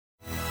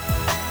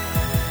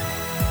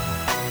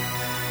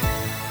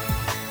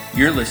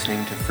You're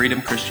listening to Freedom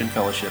Christian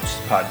Fellowship's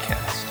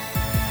podcast.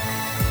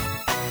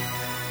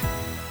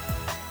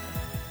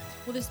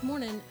 Well, this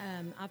morning,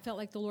 I felt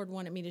like the Lord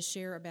wanted me to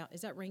share about,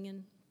 is that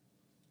ringing?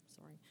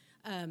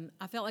 Sorry.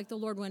 I felt like the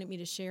Lord wanted me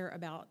to share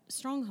about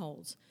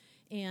strongholds.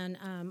 And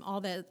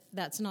all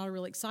that's not a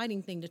real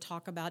exciting thing to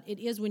talk about. It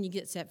is when you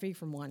get set free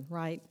from one,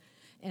 right?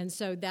 And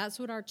so that's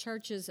what our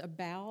church is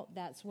about.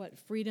 That's what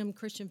Freedom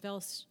Christian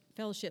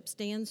Fellowship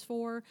stands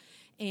for.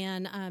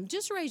 And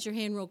just raise your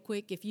hand real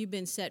quick if you've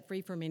been set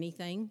free from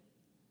anything.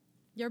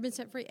 You ever been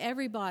set free?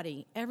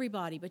 Everybody.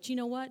 But you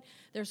know what?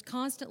 There's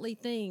constantly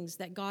things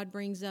that God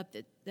brings up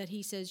that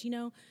he says,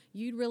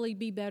 you'd really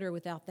be better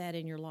without that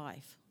in your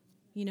life.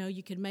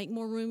 You could make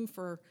more room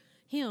for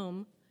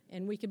him,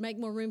 and we could make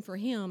more room for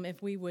him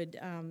if we would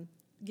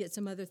get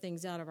some other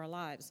things out of our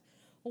lives.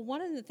 Well,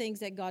 one of the things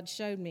that God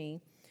showed me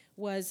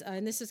was,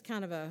 and this is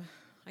kind of a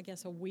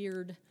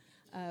weird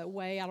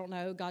way. I don't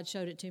know. God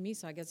showed it to me,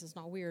 so I guess it's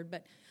not weird.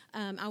 But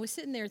I was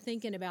sitting there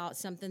thinking about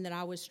something that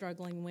I was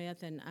struggling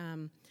with,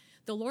 and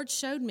the Lord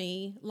showed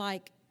me,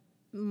 like,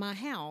 my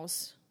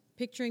house,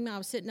 I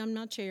was sitting on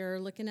my chair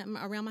looking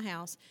around my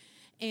house,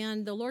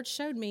 and the Lord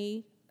showed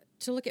me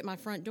to look at my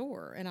front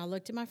door. And I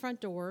looked at my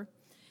front door,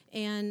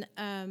 and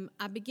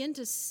I began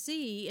to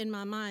see in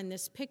my mind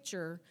this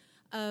picture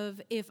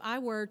of if I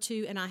were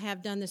to, and I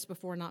have done this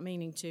before, not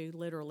meaning to,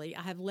 literally,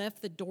 I have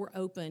left the door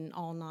open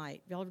all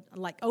night,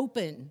 like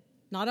open,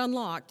 not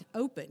unlocked,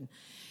 open.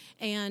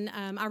 And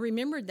I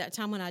remembered that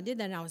time when I did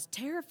that, and I was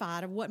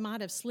terrified of what might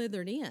have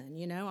slithered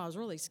in, I was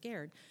really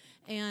scared.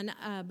 And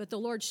but the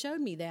Lord showed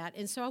me that,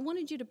 and so I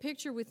wanted you to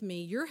picture with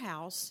me your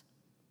house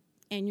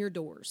and your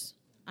doors.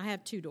 I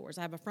have two doors.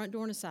 I have a front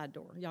door and a side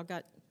door. Y'all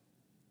got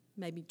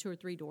maybe 2 or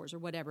 3 doors or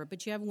whatever,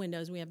 but you have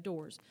windows and we have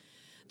doors.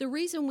 The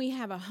reason we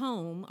have a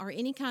home or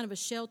any kind of a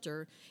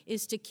shelter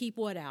is to keep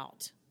what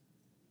out?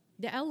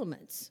 The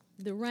elements,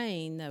 the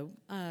rain,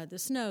 the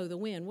snow, the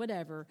wind,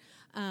 whatever,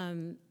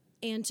 and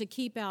to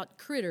keep out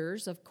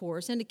critters, of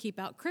course, and to keep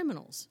out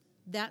criminals.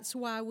 That's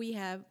why we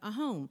have a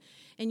home.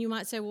 And you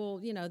might say,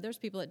 well, there's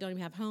people that don't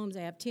even have homes,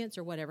 they have tents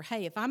or whatever.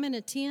 Hey, if I'm in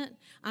a tent,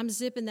 I'm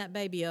zipping that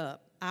baby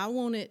up. I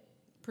want it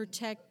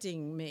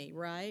protecting me,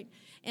 right?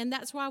 And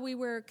that's why we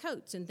wear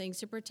coats and things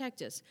to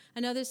protect us. I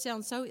know this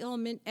sounds so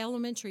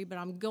elementary, but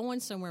I'm going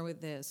somewhere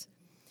with this.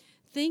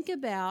 Think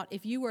about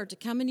if you were to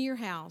come into your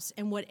house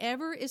and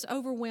whatever is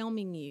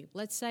overwhelming you,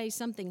 let's say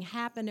something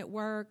happened at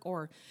work,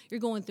 or you're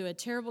going through a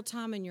terrible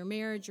time in your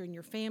marriage or in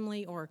your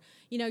family, or,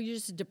 you're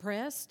just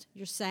depressed,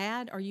 you're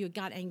sad, or you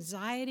got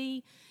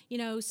anxiety,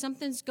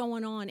 something's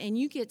going on, and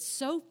you get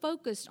so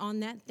focused on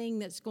that thing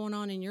that's going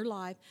on in your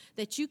life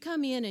that you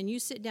come in and you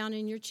sit down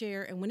in your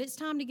chair, and when it's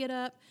time to get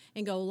up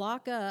and go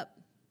lock up,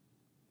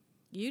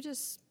 you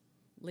just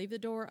leave the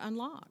door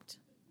unlocked.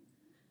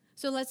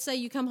 So let's say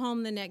you come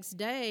home the next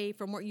day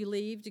from where you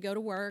leave to go to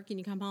work, and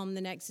you come home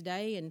the next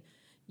day and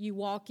you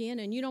walk in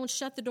and you don't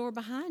shut the door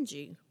behind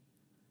you.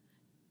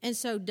 And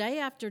so day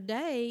after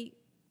day,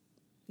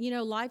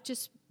 life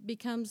just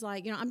becomes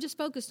like, I'm just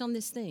focused on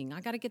this thing. I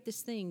got to get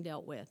this thing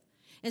dealt with.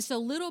 And so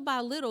little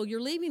by little,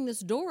 you're leaving this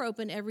door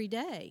open every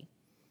day.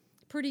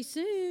 Pretty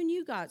soon,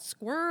 you got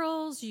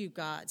squirrels, you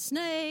got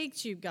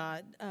snakes, you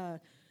got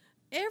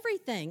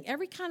everything,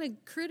 every kind of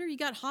critter. You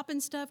got hopping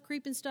stuff,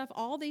 creeping stuff,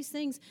 all these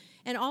things.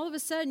 And all of a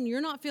sudden,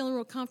 you're not feeling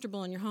real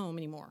comfortable in your home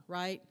anymore,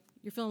 right?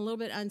 You're feeling a little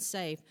bit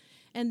unsafe.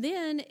 And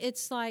then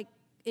it's like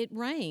it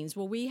rains.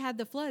 Well, we had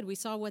the flood. We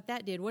saw what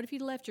that did. What if you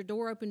left your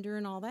door open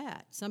during all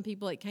that? Some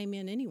people, it came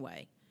in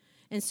anyway.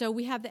 And so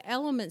we have the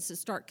elements that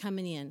start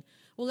coming in.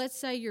 Well, let's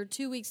say you're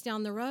 2 weeks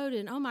down the road,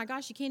 and oh my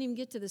gosh, you can't even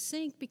get to the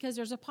sink because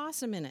there's a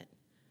possum in it.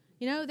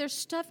 There's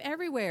stuff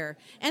everywhere,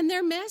 and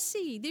they're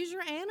messy. These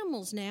are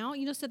animals now.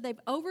 So they've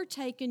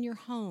overtaken your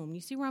home.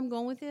 You see where I'm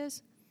going with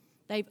this?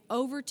 They've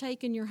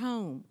overtaken your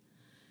home.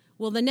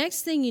 Well, the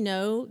next thing you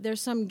know,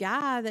 there's some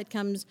guy that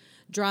comes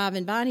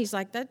driving by, and he's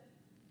like, that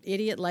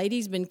idiot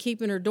lady's been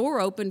keeping her door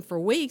open for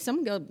weeks.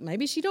 I'm going to go,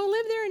 maybe she don't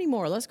live there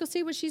anymore. Let's go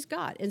see what she's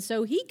got. And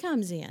so he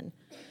comes in.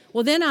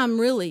 Well, then I'm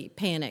really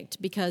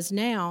panicked because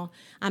now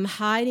I'm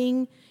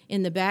hiding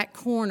in the back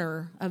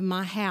corner of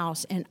my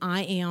house, and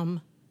I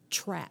am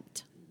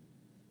trapped.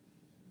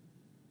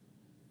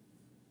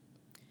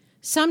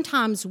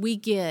 Sometimes we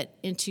get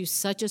into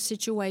such a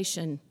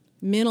situation,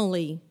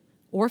 mentally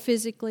or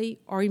physically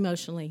or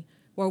emotionally,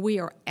 where we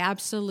are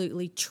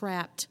absolutely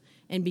trapped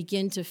and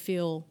begin to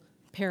feel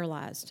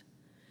paralyzed.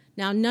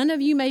 Now, none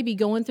of you may be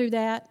going through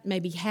that,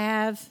 maybe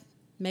have,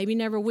 maybe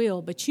never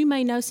will, but you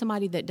may know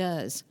somebody that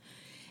does.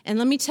 And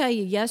let me tell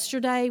you,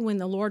 yesterday when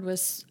the Lord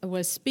was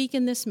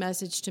speaking this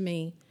message to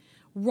me,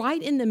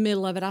 right in the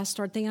middle of it, I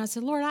started thinking, I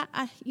said, Lord,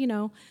 I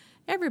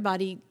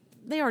everybody,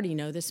 they already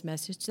know this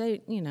message.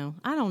 They,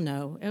 I don't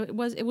know.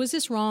 Was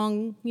this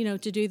wrong, to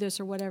do this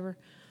or whatever?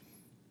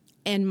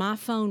 And my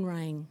phone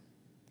rang,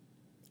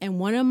 and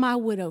one of my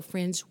widow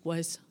friends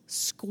was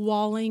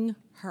squalling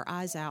her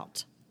eyes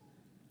out.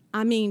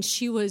 I mean,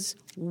 she was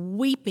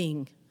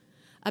weeping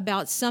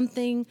about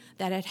something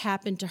that had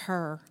happened to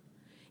her,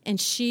 and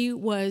she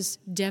was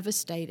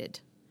devastated.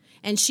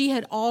 And she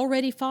had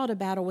already fought a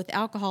battle with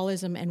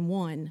alcoholism and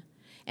won.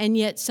 And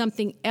yet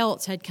something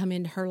else had come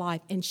into her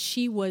life, and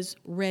she was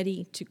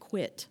ready to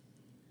quit.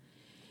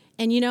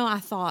 And I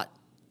thought,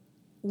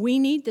 we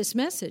need this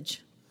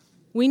message.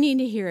 We need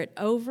to hear it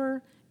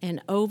over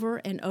and over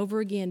and over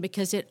again,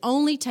 because it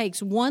only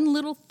takes one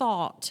little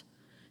thought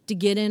to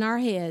get in our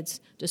heads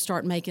to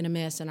start making a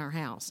mess in our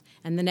house.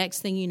 And the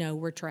next thing you know,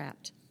 we're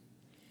trapped.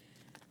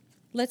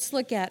 Let's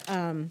look at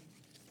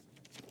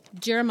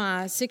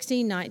Jeremiah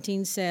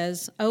 16:19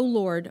 says, O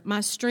Lord,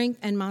 my strength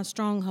and my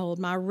stronghold,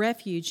 my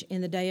refuge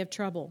in the day of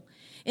trouble.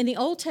 In the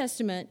Old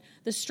Testament,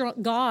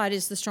 God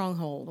is the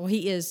stronghold. Well,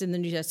 he is in the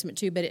New Testament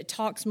too, but it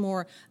talks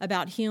more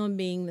about him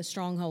being the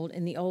stronghold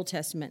in the Old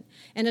Testament.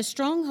 And a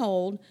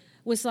stronghold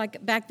was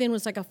back then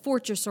was like a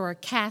fortress or a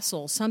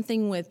castle,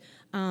 something with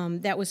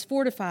that was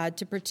fortified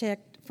to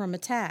protect from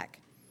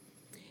attack.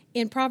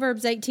 In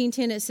Proverbs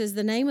 18:10, it says,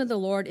 the name of the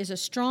Lord is a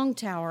strong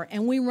tower,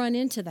 and we run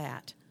into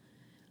that.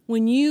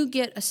 When you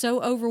get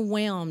so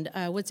overwhelmed,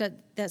 what's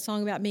that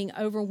song about being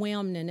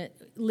overwhelmed, and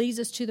it leads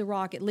us to the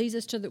rock. It leads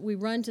us to we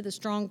run to the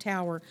strong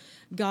tower,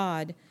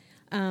 God.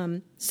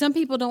 Some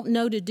people don't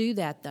know to do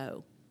that,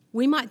 though.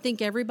 We might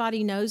think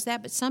everybody knows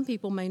that, but some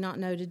people may not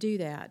know to do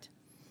that.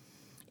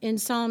 In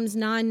Psalms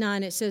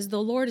 9:9, it says,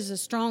 the Lord is a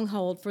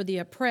stronghold for the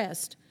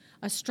oppressed,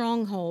 a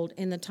stronghold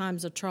in the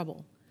times of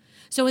trouble.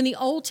 So in the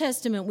Old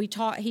Testament,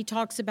 he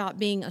talks about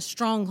being a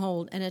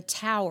stronghold and a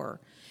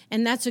tower,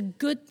 and that's a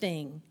good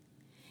thing.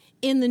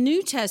 In the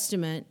New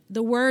Testament,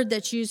 the word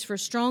that's used for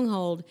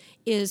stronghold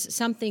is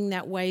something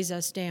that weighs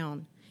us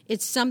down.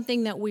 It's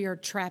something that we are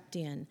trapped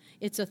in.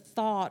 It's a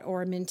thought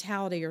or a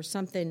mentality or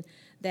something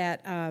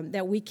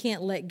that we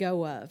can't let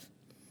go of.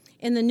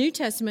 In the New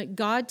Testament,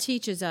 God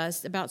teaches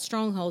us about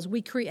strongholds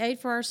we create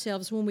for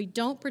ourselves when we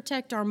don't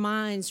protect our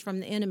minds from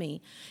the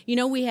enemy.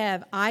 We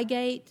have eye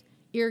gate,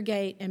 ear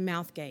gate, and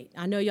mouth gate.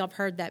 I know y'all have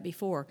heard that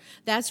before.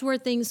 That's where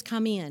things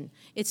come in.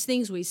 It's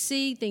things we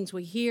see, things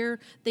we hear,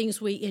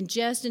 things we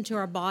ingest into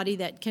our body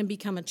that can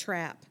become a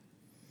trap.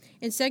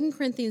 In 2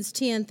 Corinthians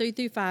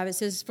 10:3-5, it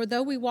says, for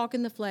though we walk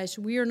in the flesh,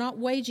 we are not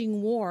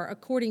waging war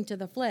according to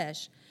the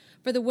flesh.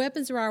 For the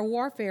weapons of our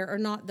warfare are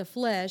not of the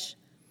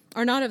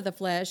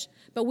flesh,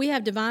 but we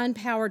have divine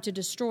power to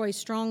destroy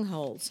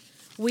strongholds.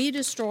 We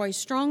destroy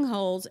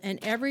strongholds and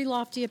every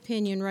lofty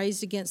opinion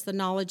raised against the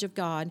knowledge of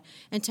God,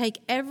 and take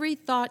every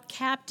thought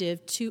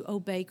captive to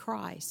obey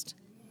Christ.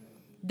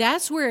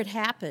 That's where it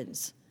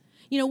happens.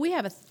 We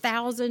have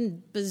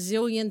 1,000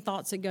 bazillion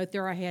thoughts that go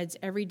through our heads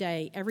every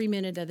day, every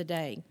minute of the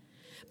day.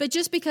 But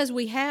just because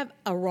we have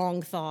a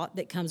wrong thought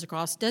that comes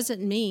across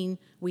doesn't mean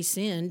we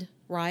sinned,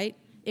 right?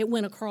 It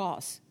went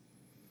across.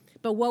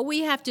 But what we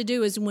have to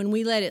do is when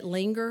we let it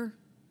linger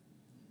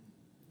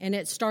and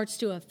it starts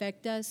to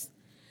affect us,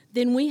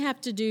 then we have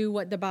to do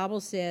what the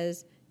Bible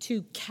says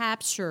to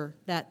capture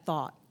that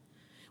thought.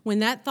 When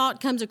that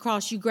thought comes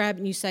across, you grab it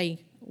and you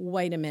say,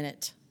 wait a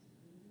minute.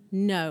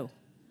 No,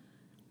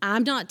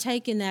 I'm not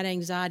taking that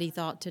anxiety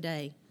thought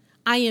today.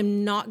 I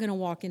am not going to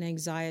walk in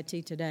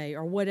anxiety today,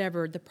 or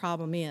whatever the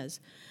problem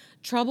is.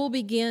 Trouble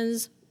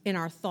begins in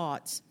our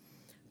thoughts.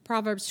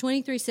 Proverbs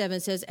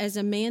 23:7 says, as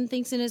a man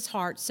thinks in his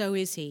heart, so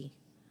is he.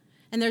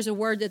 And there's a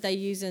word that they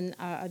use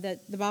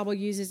that the Bible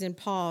uses in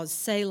pause,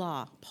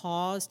 Selah,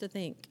 pause to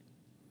think.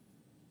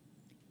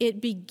 It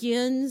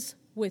begins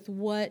with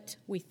what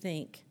we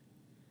think.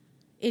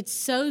 It's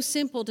so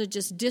simple to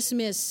just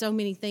dismiss so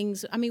many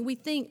things. I mean, we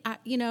think,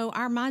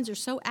 our minds are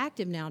so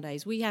active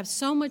nowadays. We have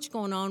so much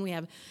going on. We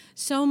have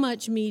so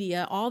much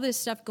media, all this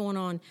stuff going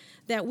on,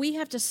 that we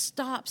have to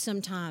stop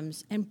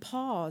sometimes and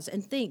pause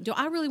and think, do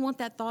I really want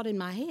that thought in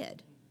my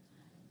head?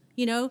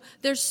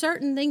 There's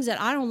certain things that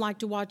I don't like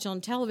to watch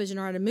on television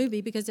or at a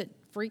movie because it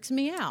freaks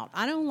me out.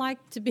 I don't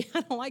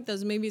like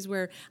those movies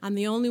where I'm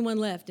the only one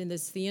left and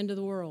it's the end of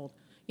the world.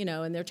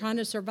 And they're trying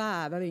to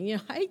survive. I mean,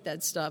 I hate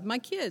that stuff. My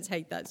kids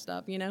hate that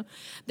stuff,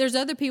 There's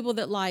other people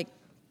that like,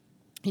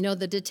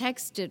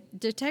 the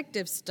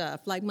detective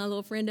stuff, like my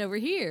little friend over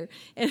here.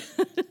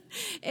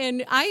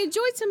 And I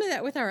enjoyed some of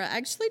that with her. I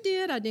actually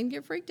did. I didn't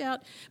get freaked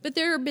out. But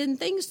there have been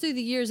things through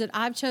the years that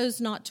I've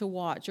chosen not to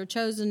watch or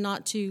chosen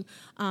not to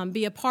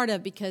be a part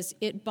of because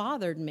it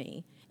bothered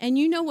me. And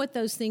you know what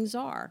those things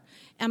are.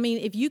 I mean,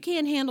 if you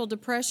can't handle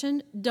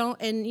depression,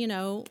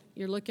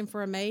 you're looking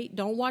for a mate,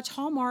 don't watch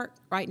Hallmark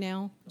right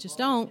now. Just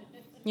don't.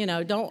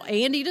 Don't.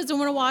 Andy doesn't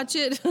want to watch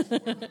it.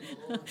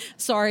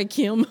 Sorry,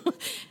 Kim.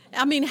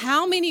 I mean,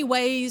 how many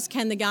ways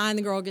can the guy and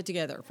the girl get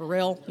together? For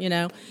real,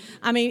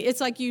 I mean, it's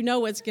like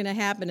what's going to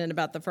happen in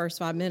about the first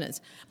 5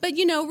 minutes. But,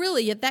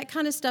 really, if that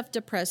kind of stuff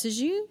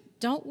depresses you,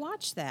 don't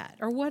watch that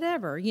or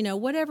whatever.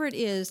 Whatever it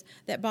is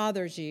that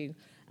bothers you.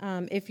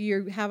 If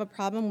you have a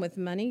problem with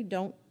money,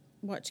 don't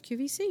watch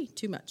QVC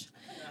too much.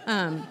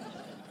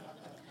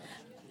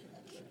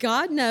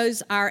 God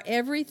knows our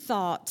every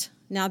thought.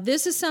 Now,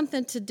 this is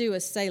something to do a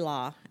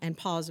Selah and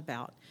pause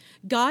about.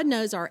 God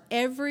knows our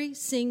every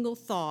single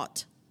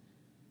thought,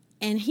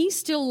 and he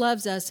still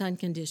loves us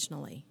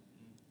unconditionally.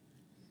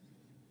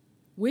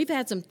 We've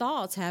had some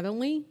thoughts, haven't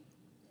we?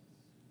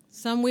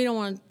 Some we don't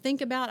want to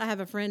think about. I have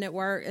a friend at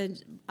work,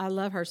 and I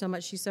love her so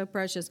much. She's so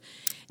precious.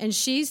 And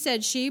she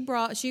said she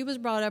was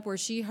brought up where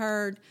she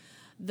heard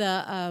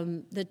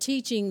the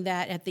teaching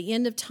that at the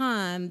end of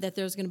time that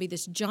there's going to be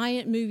this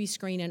giant movie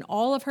screen and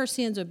all of her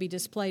sins would be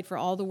displayed for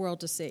all the world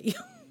to see.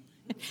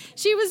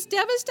 She was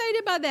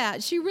devastated by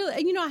that. She really,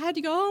 I had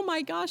to go, oh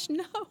my gosh,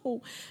 no.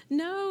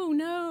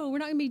 We're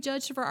not going to be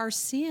judged for our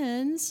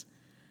sins.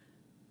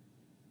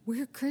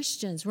 We're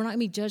Christians. We're not going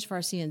to be judged for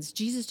our sins.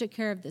 Jesus took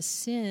care of the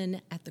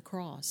sin at the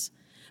cross.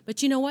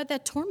 But you know what?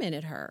 That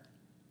tormented her.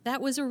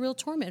 That was a real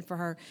torment for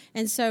her.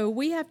 And so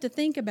we have to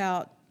think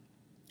about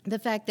the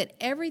fact that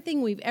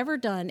everything we've ever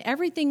done,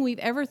 everything we've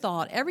ever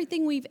thought,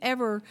 everything we've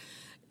ever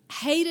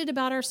hated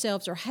about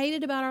ourselves or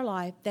hated about our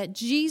life, that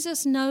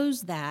Jesus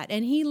knows that,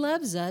 and he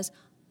loves us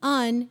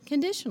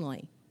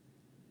unconditionally.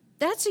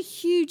 That's a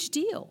huge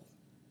deal.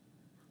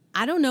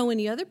 I don't know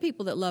any other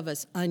people that love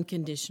us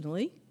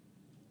unconditionally.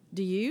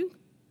 Do you?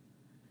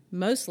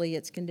 Mostly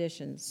it's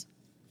conditions.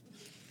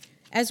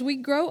 As we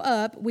grow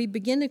up, we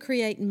begin to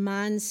create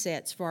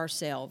mindsets for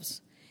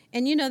ourselves.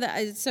 And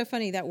that it's so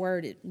funny, that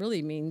word, it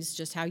really means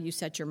just how you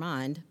set your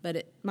mind.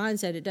 But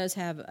mindset, it does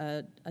have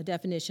a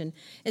definition.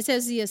 It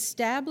says the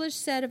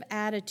established set of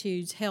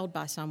attitudes held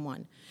by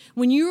someone.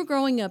 When you were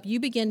growing up, you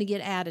began to get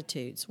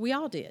attitudes. We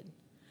all did.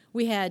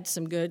 We had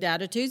some good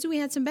attitudes and we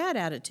had some bad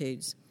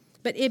attitudes.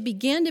 But it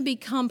began to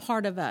become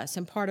part of us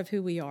and part of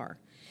who we are.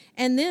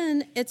 And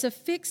then it's a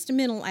fixed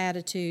mental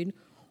attitude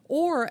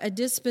or a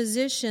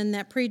disposition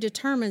that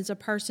predetermines a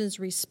person's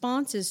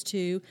responses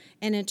to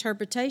and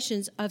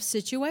interpretations of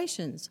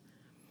situations.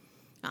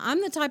 Now,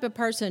 I'm the type of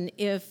person,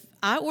 if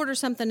I order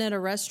something at a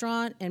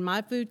restaurant and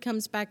my food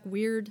comes back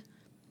weird,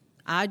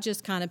 I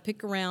just kind of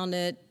pick around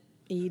it,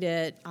 eat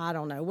it, I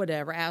don't know,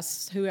 whatever.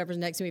 Ask whoever's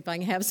next to me if I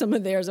can have some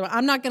of theirs.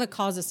 I'm not going to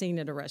cause a scene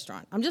at a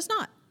restaurant. I'm just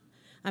not.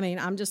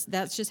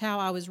 That's just how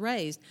I was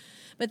raised.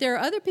 But there are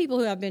other people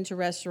who I've been to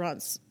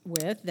restaurants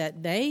with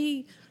that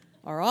they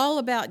are all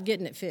about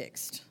getting it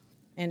fixed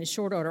and in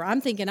short order.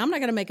 I'm thinking, I'm not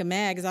going to make them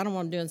mad because I don't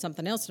want them doing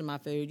something else to my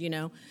food,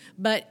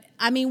 But,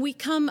 we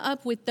come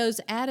up with those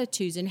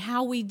attitudes and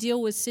how we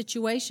deal with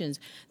situations.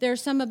 There are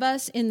some of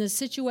us in the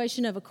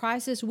situation of a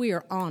crisis, we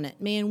are on it.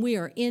 Man, we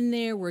are in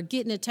there, we're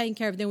getting it taken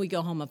care of, then we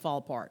go home and fall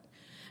apart.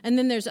 And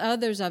then there's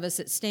others of us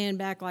that stand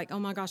back like, oh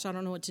my gosh, I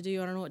don't know what to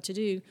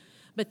do.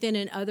 But then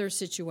in other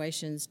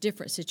situations,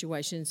 different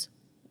situations,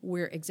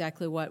 we're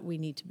exactly what we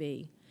need to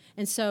be.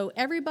 And so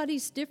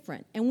everybody's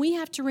different. And we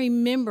have to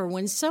remember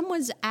when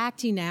someone's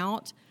acting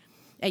out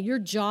at your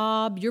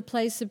job, your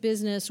place of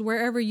business,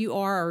 wherever you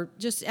are, or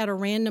just at a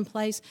random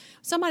place,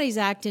 somebody's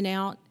acting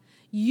out,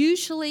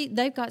 usually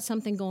they've got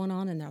something going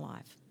on in their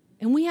life.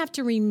 And we have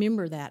to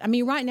remember that.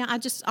 Right now, I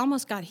just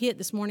almost got hit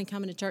this morning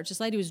coming to church. This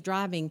lady was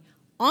driving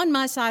on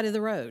my side of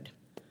the road.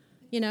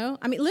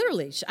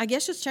 Literally, I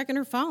guess she's checking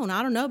her phone.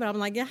 I don't know, but I'm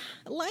like, yeah,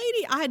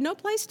 lady, I had no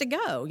place to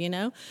go,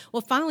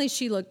 Well, finally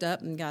she looked up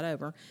and got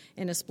over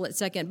in a split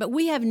second. But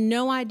we have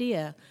no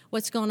idea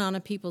what's going on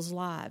in people's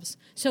lives.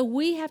 So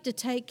we have to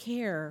take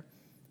care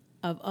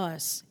of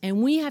us,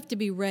 and we have to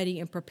be ready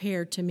and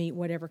prepared to meet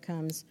whatever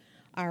comes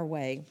our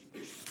way.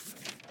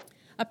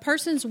 A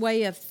person's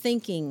way of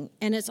thinking,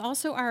 and it's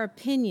also our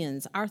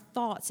opinions, our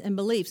thoughts and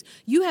beliefs.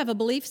 You have a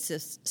belief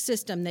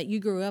system that you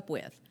grew up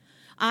with.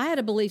 I had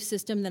a belief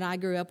system that I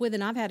grew up with,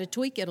 and I've had to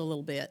tweak it a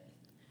little bit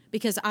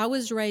because I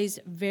was raised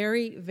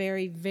very,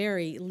 very,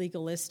 very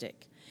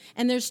legalistic.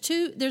 And there's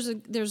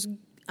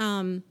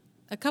a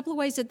couple of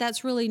ways that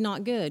that's really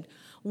not good.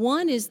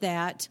 One is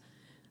that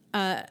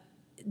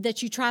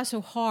you try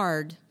so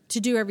hard to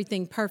do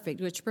everything perfect,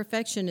 which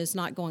perfection is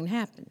not going to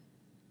happen.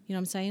 You know what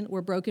I'm saying?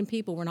 We're broken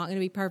people. We're not going to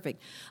be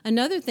perfect.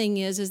 Another thing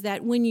is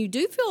that when you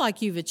do feel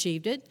like you've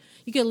achieved it,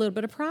 you get a little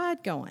bit of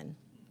pride going.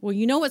 Well,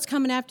 you know what's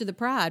coming after the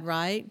pride,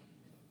 right?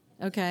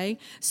 Okay,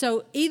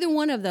 so either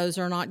one of those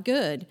are not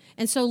good.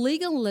 And so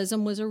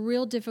legalism was a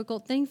real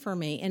difficult thing for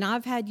me. And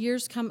I've had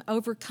years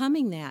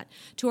overcoming that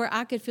to where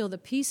I could feel the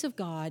peace of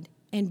God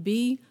and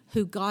be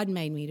who God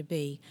made me to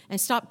be and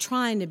stop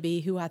trying to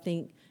be who I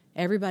think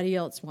everybody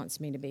else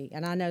wants me to be.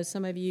 And I know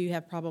some of you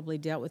have probably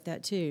dealt with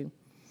that too.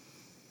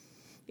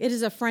 It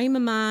is a frame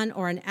of mind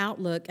or an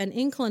outlook, an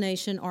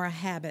inclination or a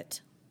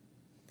habit.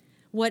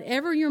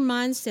 Whatever your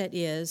mindset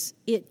is,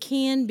 it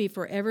can be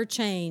forever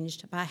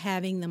changed by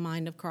having the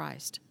mind of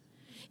Christ.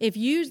 If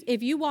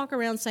you walk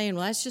around saying,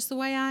 well, that's just the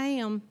way I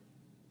am,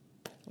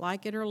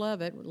 like it or love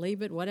it,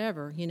 leave it,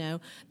 whatever,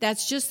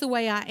 that's just the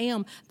way I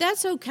am.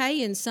 That's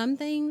okay in some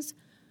things,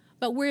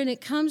 but when it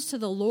comes to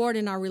the Lord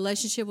and our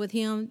relationship with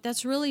Him,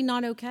 that's really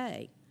not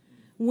okay.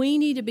 We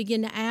need to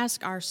begin to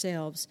ask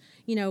ourselves,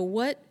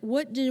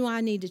 what do I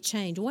need to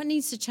change? What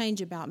needs to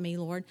change about me,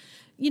 Lord?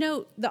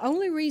 The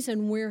only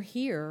reason we're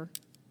here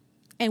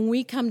and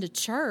we come to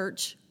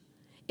church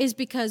is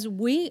because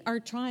we are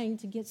trying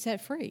to get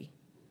set free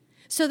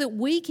so that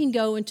we can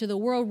go into the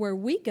world where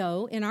we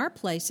go in our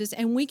places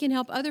and we can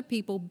help other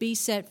people be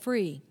set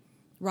free,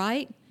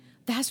 right?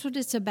 That's what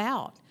it's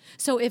about.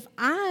 So if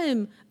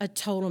I'm a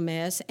total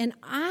mess and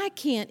I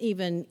can't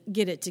even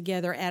get it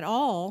together at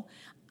all,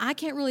 I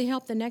can't really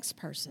help the next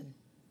person.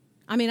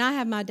 I mean, I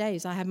have my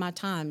days. I have my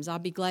times. I'll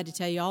be glad to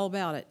tell you all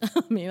about it.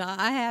 I mean,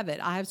 I have it.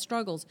 I have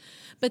struggles.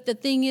 But the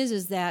thing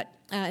is that,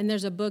 and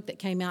there's a book that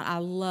came out I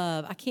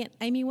love.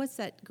 Amy, what's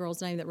that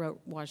girl's name that wrote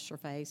Wash Your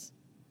Face?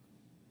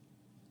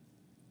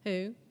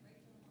 Who?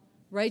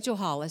 Rachel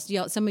Hollis.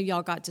 Some of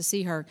y'all got to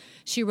see her.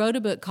 She wrote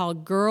a book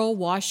called Girl,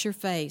 Wash Your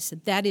Face.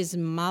 That is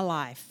my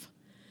life.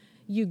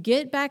 You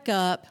get back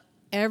up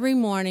every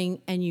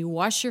morning and you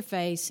wash your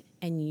face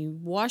and you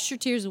wash your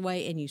tears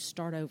away and you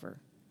start over.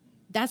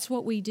 That's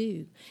what we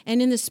do.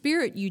 And in the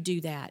Spirit, you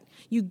do that.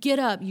 You get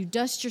up, you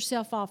dust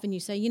yourself off, and you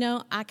say,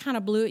 I kind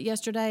of blew it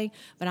yesterday,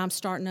 but I'm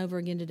starting over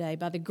again today.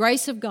 By the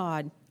grace of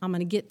God, I'm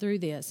going to get through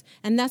this.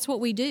 And that's what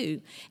we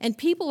do. And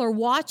people are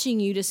watching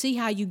you to see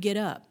how you get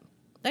up.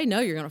 They know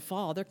you're going to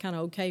fall. They're kind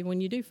of okay when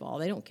you do fall.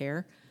 They don't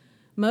care,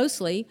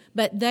 mostly.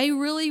 But they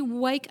really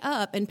wake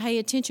up and pay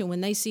attention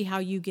when they see how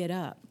you get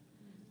up.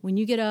 When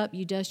you get up,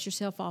 you dust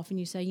yourself off, and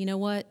you say, you know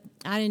what?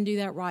 I didn't do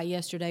that right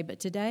yesterday,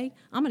 but today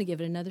I'm going to give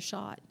it another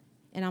shot.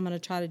 And I'm going to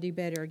try to do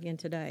better again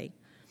today.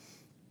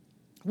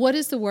 What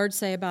does the Word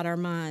say about our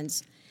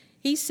minds?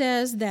 He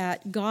says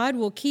that God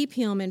will keep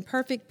him in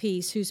perfect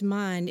peace whose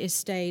mind is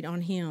stayed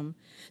on him.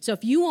 So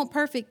if you want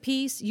perfect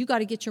peace, you got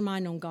to get your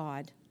mind on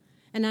God.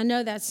 And I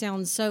know that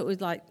sounds so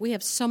like we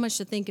have so much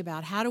to think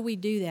about. How do we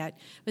do that?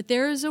 But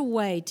there is a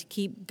way to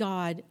keep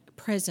God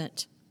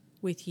present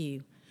with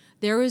you.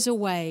 There is a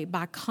way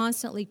by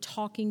constantly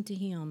talking to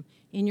him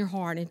in your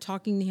heart and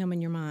talking to him in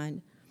your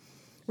mind.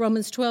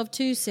 Romans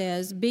 12:2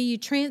 says, be ye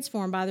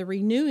transformed by the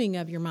renewing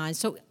of your mind.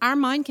 So our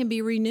mind can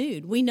be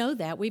renewed. We know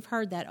that. We've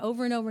heard that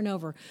over and over and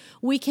over.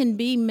 We can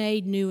be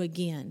made new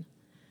again.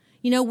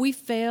 We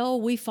fail,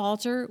 we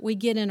falter, we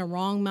get in a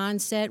wrong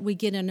mindset, we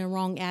get in a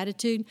wrong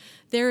attitude.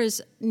 There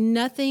is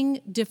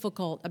nothing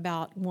difficult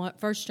about 1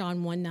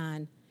 John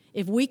 1:9.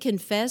 If we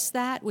confess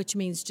that, which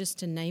means just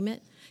to name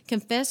it,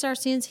 confess our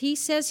sins, he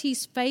says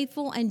he's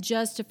faithful and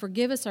just to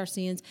forgive us our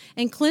sins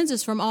and cleanse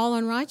us from all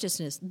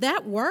unrighteousness.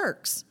 That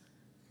works.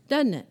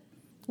 Doesn't it?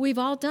 We've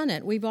all done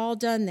it. We've all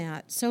done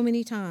that so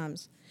many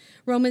times.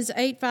 Romans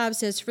 8:5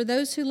 says, for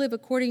those who live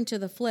according to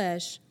the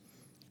flesh,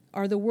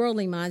 or the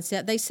worldly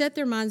mindset, they set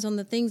their minds on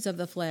the things of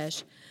the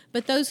flesh.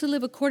 But those who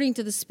live according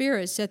to the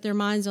Spirit set their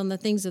minds on the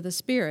things of the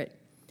Spirit.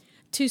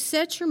 To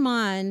set your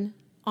mind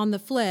on the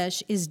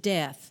flesh is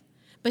death,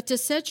 but to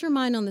set your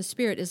mind on the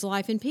Spirit is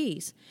life and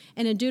peace.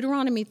 And in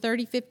Deuteronomy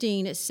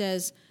 30:15, it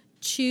says,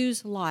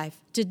 choose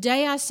life.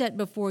 Today I set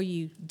before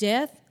you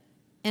death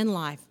and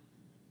life.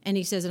 And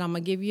he says, and I'm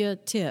going to give you a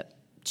tip.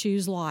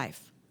 Choose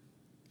life.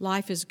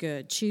 Life is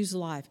good. Choose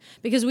life.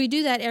 Because we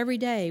do that every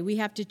day. We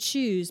have to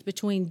choose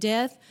between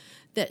death,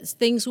 that's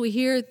things we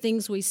hear,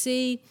 things we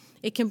see.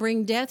 It can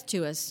bring death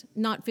to us.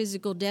 Not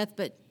physical death,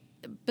 but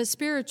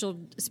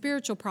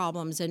spiritual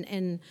problems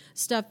and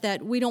stuff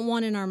that we don't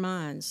want in our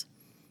minds.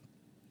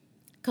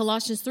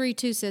 Colossians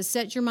 3:2 says,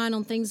 set your mind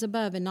on things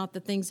above and not the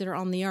things that are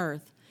on the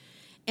earth.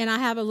 And I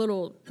have a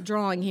little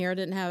drawing here. I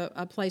didn't have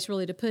a place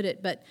really to put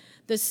it. But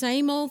the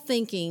same old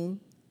thinking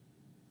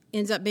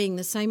ends up being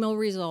the same old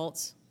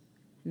results.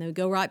 And they'll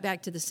go right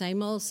back to the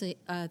same old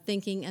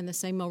thinking and the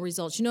same old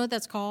results. You know what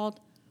that's called?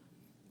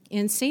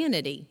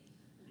 Insanity.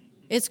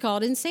 It's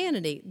called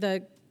insanity.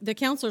 The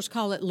counselors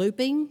call it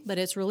looping, but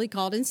it's really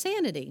called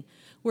insanity.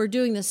 We're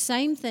doing the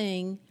same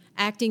thing,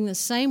 acting the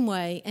same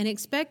way, and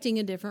expecting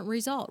a different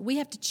result. We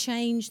have to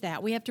change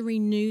that. We have to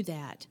renew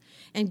that.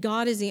 And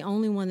God is the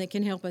only one that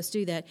can help us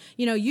do that.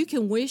 You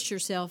can wish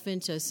yourself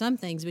into some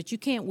things, but you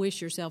can't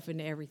wish yourself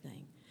into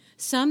everything.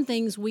 Some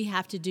things we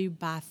have to do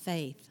by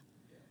faith.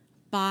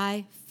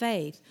 By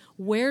faith.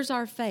 Where's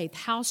our faith?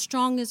 How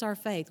strong is our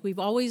faith? We've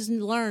always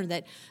learned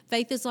that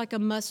faith is like a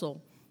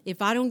muscle.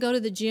 If I don't go to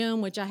the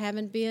gym, which I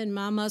haven't been,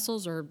 my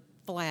muscles are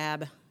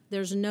flab.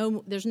 There's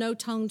no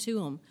tone to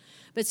them.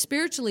 But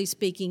spiritually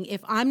speaking,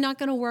 if I'm not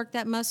going to work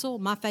that muscle,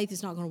 my faith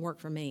is not going to work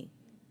for me.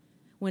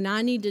 When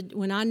I need to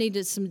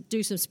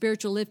do some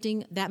spiritual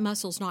lifting, that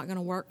muscle's not going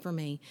to work for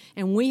me.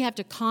 And we have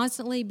to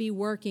constantly be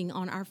working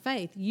on our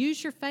faith.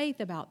 Use your faith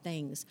about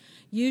things.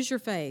 Use your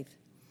faith.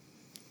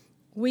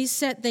 We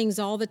set things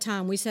all the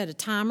time. We set a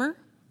timer.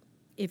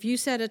 If you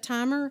set a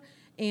timer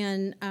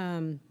and,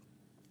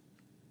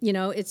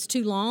 it's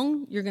too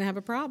long, you're going to have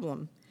a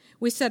problem.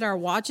 We set our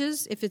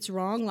watches. If it's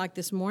wrong, like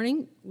this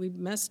morning, we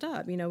messed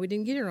up. We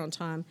didn't get here on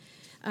time.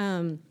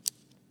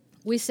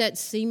 We set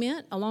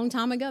cement a long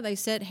time ago. They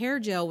set hair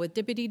gel with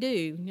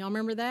dippity-doo. Y'all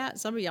remember that?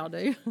 Some of y'all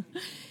do.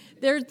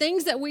 There are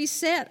things that we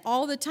set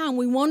all the time.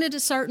 We want it a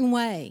certain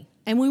way,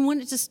 and we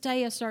want it to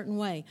stay a certain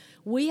way.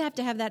 We have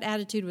to have that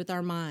attitude with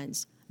our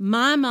minds.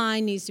 My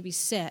mind needs to be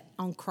set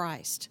on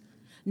Christ,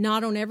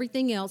 not on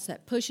everything else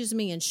that pushes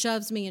me and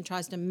shoves me and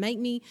tries to make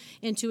me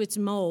into its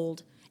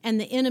mold, and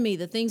the enemy,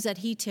 the things that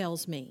he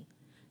tells me.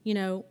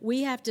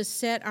 We have to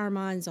set our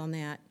minds on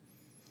that.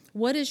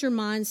 What is your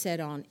mind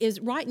set on? Is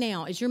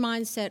your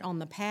mind set on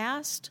the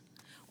past?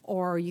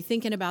 Or are you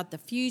thinking about the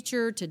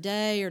future,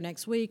 today or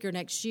next week or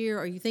next year?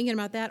 Are you thinking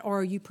about that,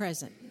 or are you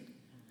present?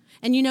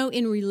 And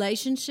in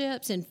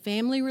relationships and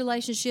family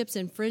relationships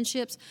and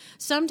friendships,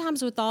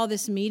 sometimes with all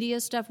this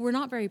media stuff, we're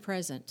not very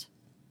present.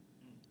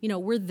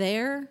 We're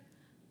there,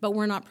 but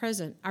we're not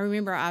present. I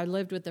remember I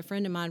lived with a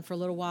friend of mine for a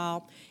little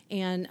while,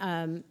 and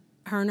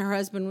her and her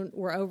husband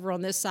were over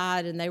on this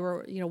side, and they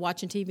were,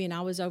 watching TV, and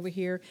I was over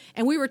here,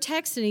 and we were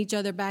texting each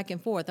other back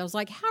and forth. I was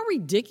like, how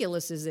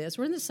ridiculous is this?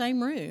 We're in the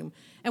same room,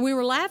 and we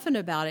were laughing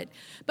about it,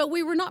 but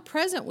we were not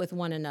present with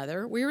one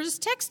another. We were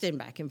just texting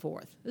back and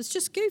forth. It's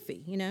just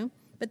goofy,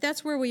 but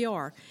that's where we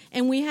are.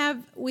 And we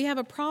have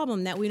a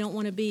problem that we don't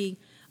want to be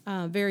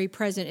very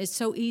present. It's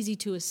so easy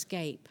to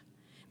escape.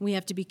 We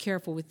have to be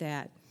careful with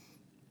that.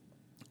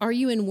 Are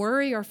you in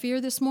worry or fear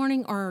this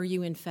morning, or are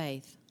you in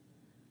faith?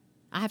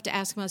 I have to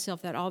ask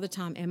myself that all the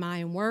time. Am I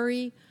in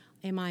worry?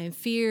 Am I in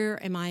fear?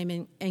 Am I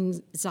in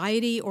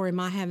anxiety? Or am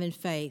I having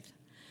faith?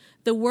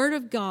 The Word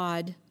of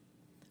God,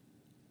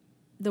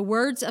 the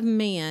words of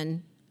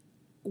man,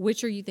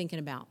 which are you thinking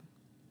about?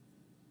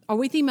 Are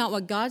we thinking about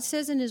what God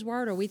says in His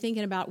Word, or are we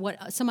thinking about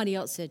what somebody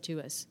else said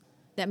to us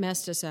that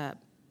messed us up?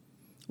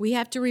 We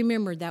have to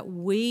remember that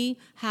we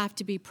have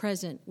to be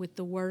present with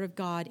the Word of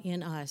God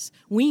in us.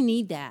 We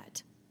need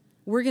that.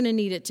 We're going to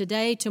need it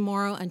today,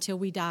 tomorrow, until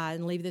we die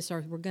and leave this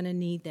earth. We're going to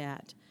need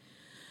that.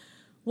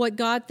 What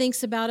God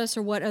thinks about us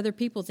or what other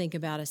people think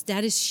about us,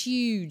 that is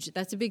huge.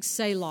 That's a big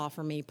Selah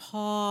for me.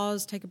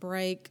 Pause, take a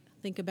break,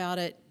 think about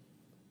it.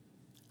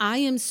 I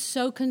am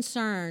so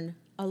concerned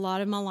a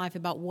lot of my life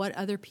about what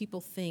other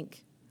people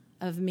think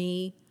of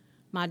me,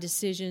 my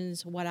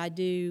decisions, what I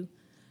do,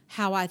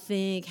 how I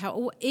think,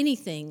 how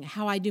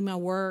I do my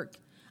work.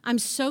 I'm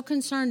so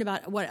concerned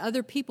about what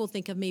other people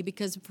think of me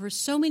because for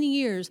so many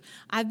years,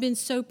 I've been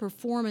so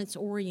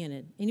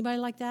performance-oriented. Anybody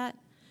like that?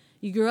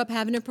 You grew up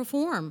having to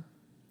perform.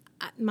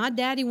 My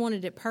daddy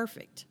wanted it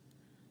perfect,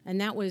 and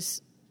that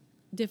was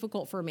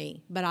difficult for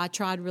me, but I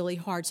tried really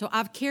hard. So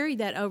I've carried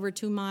that over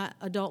to my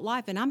adult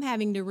life, and I'm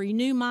having to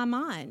renew my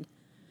mind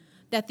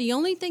that the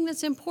only thing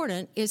that's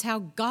important is how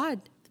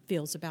God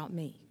feels about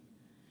me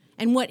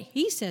and what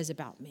He says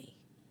about me.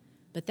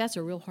 But that's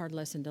a real hard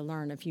lesson to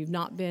learn if you've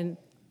not been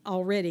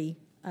already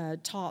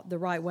taught the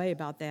right way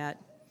about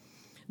that.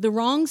 The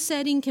wrong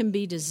setting can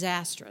be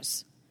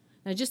disastrous.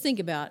 Now just think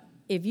about,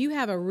 if you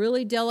have a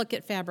really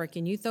delicate fabric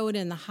and you throw it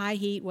in the high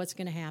heat, what's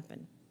going to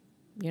happen?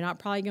 You're not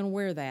probably going to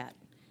wear that.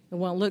 It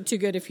won't look too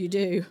good if you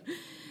do.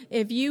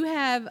 If you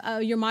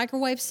have your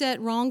microwave set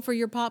wrong for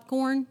your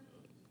popcorn,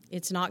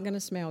 it's not going to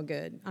smell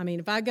good. I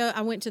mean,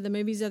 I went to the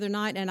movies the other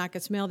night and I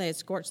could smell they had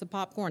scorched the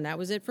popcorn. That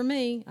was it for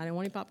me. I didn't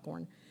want any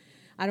popcorn.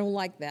 I don't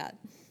like that.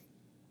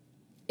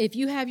 If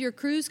you have your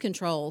cruise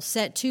control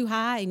set too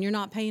high and you're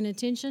not paying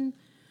attention,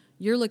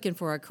 you're looking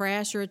for a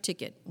crash or a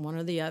ticket, one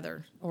or the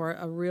other, or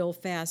a real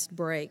fast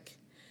break.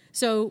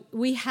 So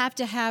we have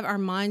to have our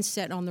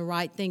mindset on the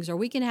right things, or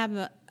we can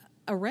have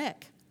a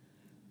wreck.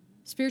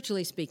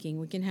 Spiritually speaking,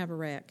 we can have a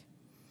wreck.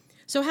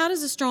 So how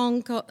does a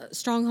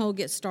stronghold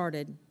get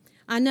started?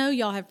 I know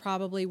y'all have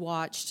probably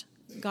watched,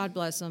 God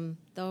bless them,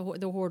 the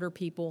hoarder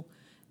people.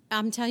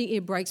 I'm telling you,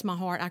 it breaks my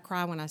heart. I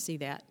cry when I see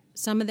that.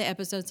 Some of the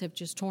episodes have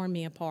just torn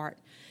me apart.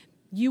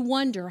 You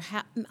wonder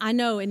how, I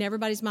know in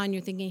everybody's mind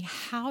you're thinking,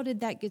 how did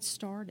that get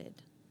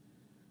started?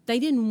 They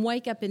didn't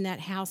wake up in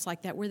that house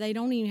like that where they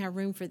don't even have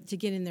room to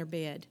get in their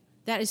bed.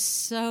 That is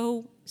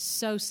so,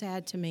 so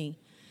sad to me.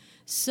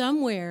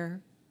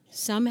 Somewhere,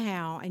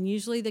 somehow, and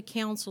usually the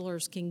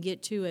counselors can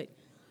get to it.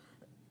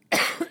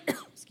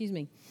 Excuse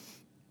me.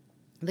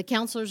 The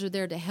counselors are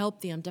there to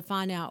help them to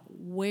find out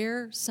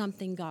where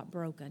something got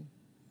broken.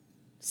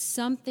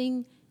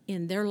 Something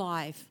in their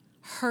life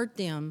hurt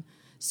them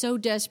so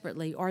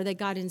desperately, or they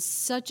got in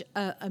such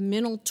a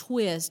mental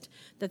twist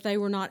that they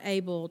were not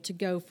able to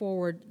go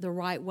forward the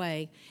right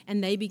way,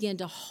 and they began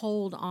to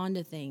hold on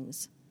to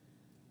things.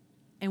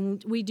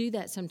 And we do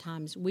that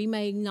sometimes. We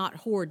may not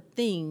hoard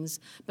things,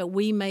 but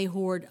we may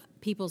hoard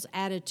people's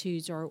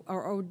attitudes,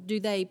 or do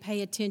they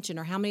pay attention,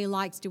 or how many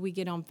likes do we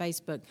get on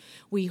Facebook?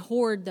 We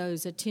hoard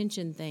those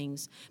attention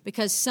things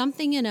because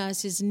something in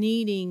us is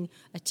needing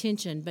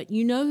attention. But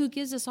you know who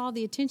gives us all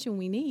the attention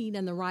we need,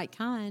 and the right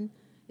kind,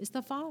 is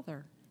the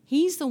Father.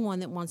 He's the one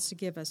that wants to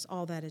give us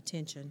all that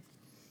attention.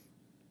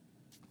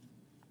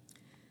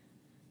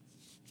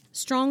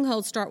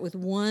 Strongholds start with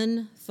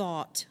one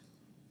thought.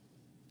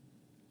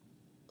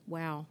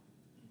 Wow.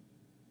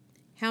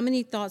 How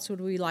many thoughts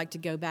would we like to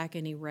go back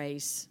and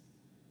erase,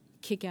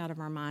 kick out of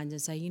our minds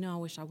and say, I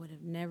wish I would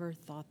have never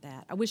thought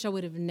that. I wish I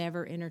would have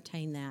never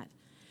entertained that.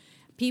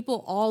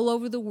 People all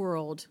over the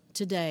world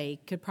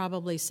today could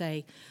probably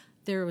say,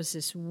 there was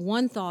this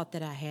one thought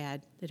that I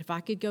had that if I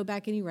could go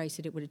back and erase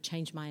it, it would have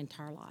changed my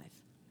entire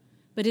life.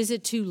 But is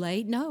it too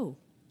late? No,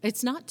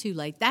 it's not too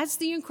late. That's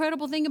the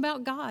incredible thing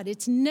about God.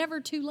 It's never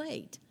too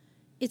late.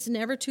 It's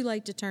never too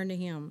late to turn to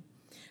Him.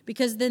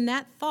 Because then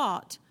that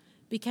thought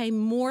became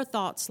more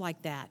thoughts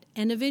like that,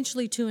 and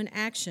eventually to an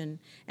action,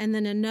 and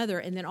then another,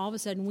 and then all of a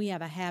sudden we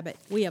have a habit,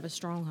 we have a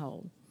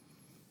stronghold.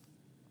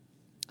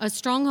 A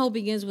stronghold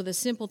begins with a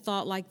simple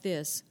thought like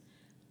this: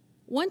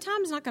 one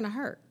time is not going to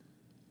hurt.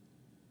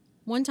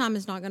 One time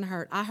is not going to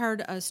hurt. I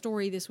heard a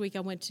story this week. I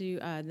went to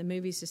the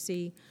movies to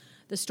see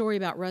the story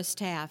about Russ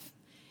Taff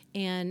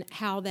and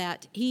how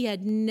that he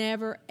had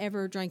never,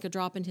 ever drank a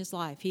drop in his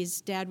life. His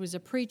dad was a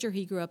preacher.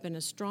 He grew up in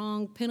a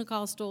strong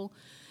Pentecostal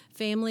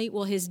family.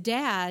 Well, his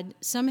dad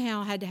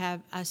somehow had to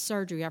have a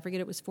surgery. I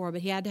forget it was for,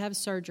 but he had to have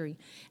surgery.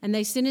 And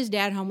they sent his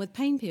dad home with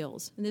pain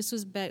pills. And this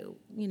was back,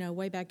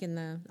 way back in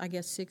the, I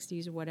guess,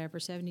 60s or whatever,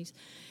 70s.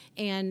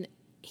 And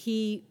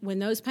when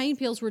those pain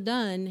pills were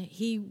done,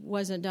 he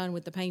wasn't done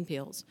with the pain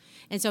pills.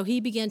 And so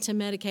he began to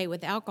medicate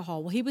with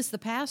alcohol. Well, he was the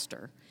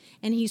pastor,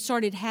 and he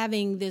started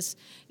having this,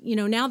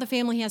 now the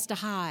family has to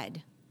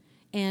hide.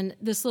 And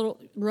this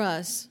little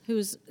Russ,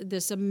 who's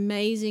this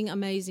amazing,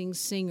 amazing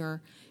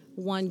singer,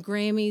 won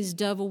Grammys,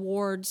 Dove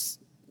Awards,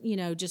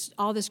 just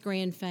all this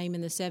grand fame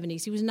in the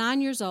 70s. He was 9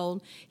 years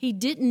old. He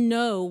didn't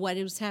know what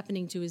was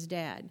happening to his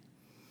dad.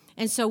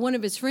 And so one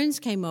of his friends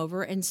came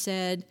over and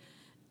said,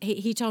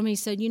 he told me, he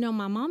said,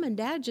 my mom and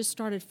dad just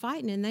started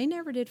fighting, and they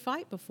never did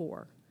fight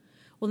before.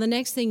 Well, the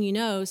next thing you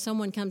know,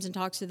 someone comes and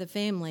talks to the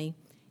family,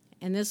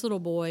 and this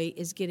little boy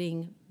is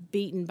getting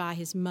beaten by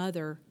his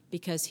mother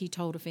because he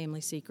told a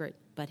family secret,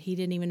 but he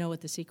didn't even know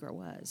what the secret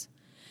was.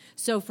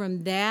 So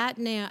from that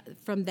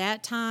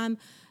time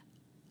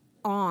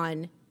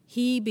on,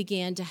 he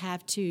began to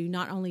have to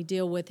not only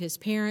deal with his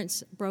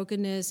parents'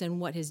 brokenness and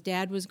what his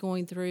dad was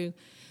going through.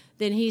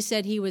 Then he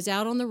said he was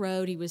out on the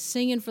road. He was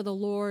singing for the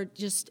Lord,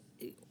 just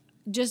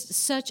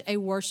such a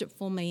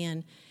worshipful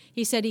man.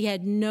 He said he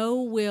had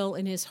no will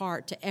in his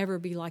heart to ever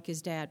be like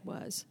his dad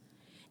was.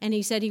 And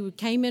he said he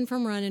came in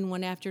from running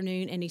one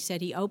afternoon, and he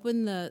said he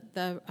opened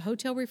the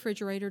hotel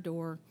refrigerator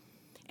door,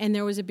 and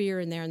there was a beer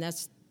in there, and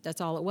that's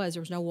all it was.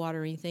 There was no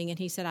water or anything. And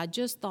he said, I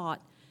just thought,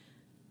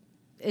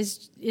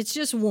 it's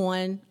just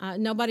one.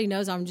 Nobody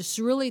knows. I'm just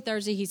really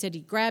thirsty. He said he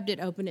grabbed it,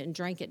 opened it, and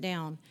drank it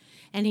down.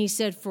 And he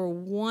said for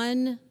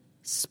one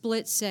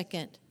split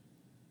second,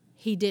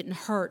 he didn't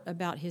hurt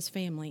about his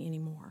family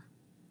anymore.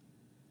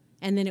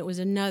 And then it was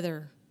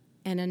another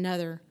and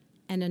another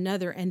and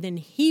another. And then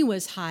he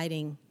was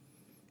hiding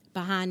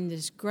behind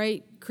this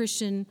great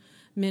Christian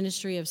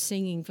ministry of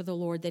singing for the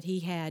Lord that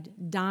he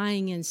had,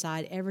 dying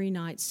inside every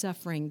night,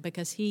 suffering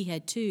because he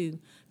had too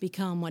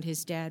become what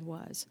his dad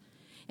was.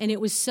 And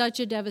it was such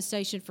a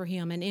devastation for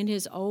him. And in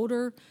his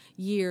older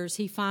years,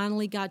 he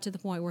finally got to the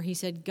point where he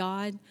said,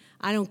 God,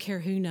 I don't care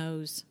who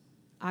knows.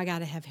 I got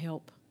to have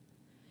help.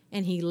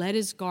 And he let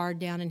his guard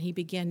down, and he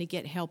began to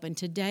get help. And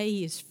today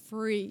he is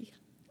free.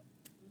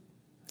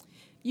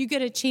 You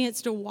get a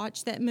chance to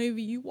watch that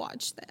movie, you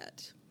watch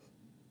that.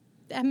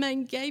 That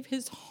man gave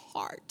his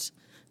heart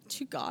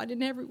to God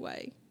in every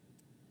way.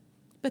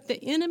 But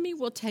the enemy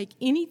will take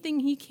anything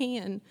he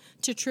can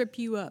to trip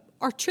you up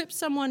or trip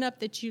someone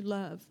up that you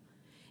love.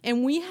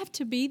 And we have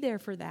to be there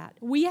for that.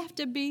 We have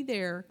to be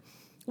there.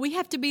 We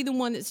have to be the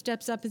one that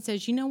steps up and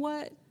says, you know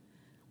what?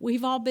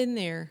 We've all been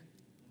there.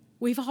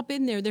 We've all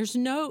been there. There's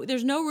no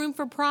room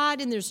for pride,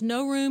 and there's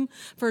no room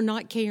for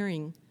not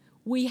caring.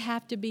 We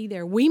have to be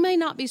there. We may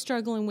not be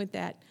struggling with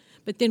that,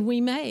 but then we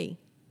may.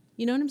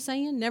 You know what I'm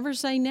saying? Never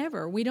say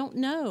never. We don't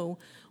know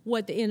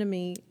what the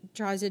enemy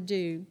tries to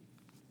do.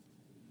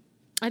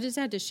 I just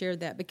had to share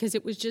that because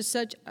it was just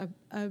such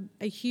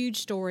a huge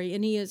story.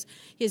 And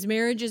his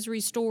marriage is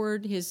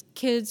restored. His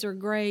kids are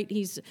great.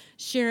 He's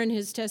sharing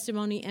his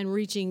testimony and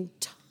reaching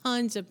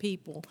tons of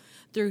people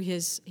through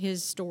his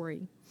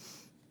story.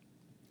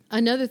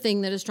 Another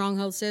thing that a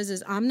stronghold says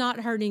is, I'm not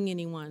hurting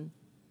anyone.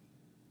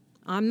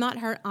 I'm not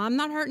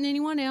hurting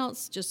anyone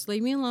else. Just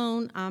leave me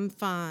alone. I'm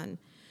fine.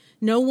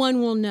 No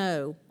one will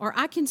know. Or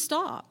I can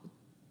stop.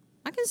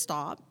 I'm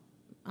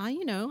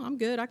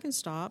good. I can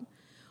stop.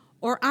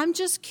 Or I'm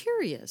just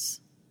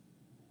curious.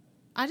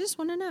 I just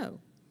want to know.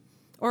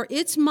 Or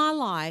it's my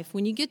life.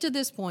 When you get to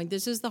this point,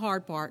 this is the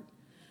hard part.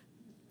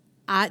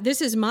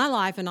 This is my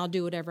life, and I'll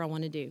do whatever I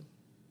want to do.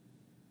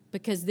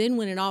 Because then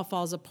when it all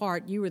falls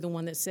apart, you were the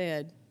one that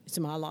said, it's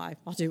my life.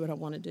 I'll do what I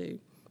want to do.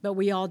 But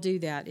we all do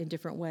that in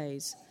different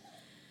ways.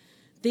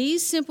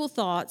 These simple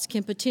thoughts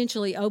can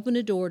potentially open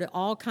a door to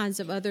all kinds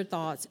of other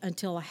thoughts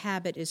until a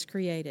habit is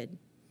created.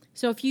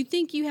 So if you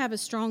think you have a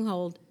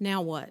stronghold,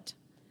 now what?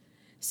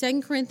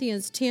 2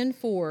 Corinthians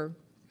 10:4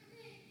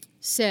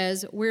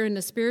 says we're in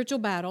a spiritual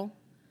battle.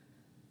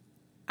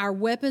 Our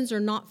weapons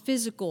are not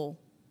physical.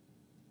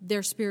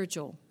 They're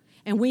spiritual.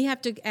 And we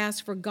have to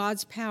ask for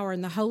God's power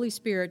and the Holy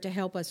Spirit to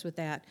help us with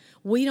that.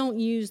 We don't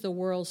use the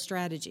world's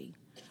strategy.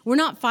 We're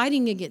not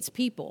fighting against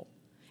people.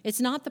 It's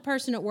not the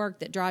person at work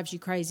that drives you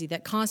crazy,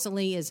 that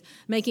constantly is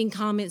making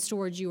comments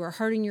towards you or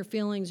hurting your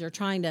feelings or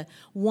trying to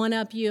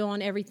one-up you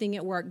on everything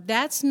at work.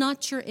 That's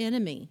not your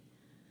enemy.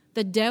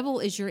 The devil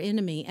is your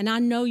enemy, and I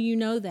know you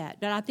know that,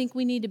 but I think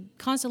we need to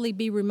constantly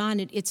be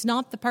reminded it's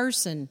not the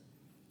person.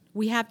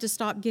 We have to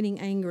stop getting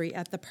angry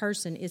at the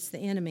person. It's the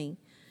enemy.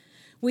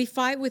 We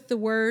fight with the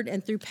word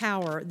and through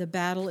power. The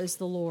battle is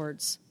the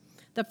Lord's.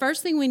 The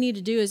first thing we need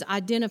to do is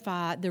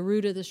identify the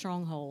root of the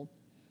stronghold.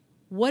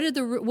 What is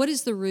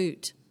the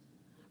root?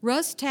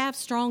 Russ Taff's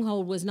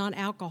stronghold was not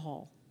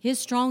alcohol. His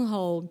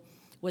stronghold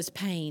was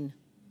pain.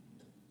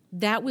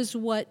 That was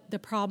what the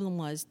problem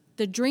was.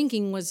 The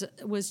drinking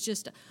was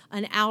just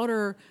an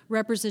outer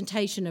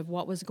representation of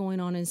what was going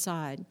on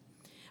inside.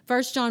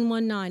 1 John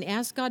 1:9,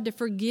 ask God to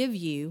forgive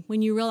you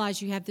when you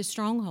realize you have this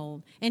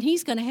stronghold, and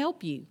He's going to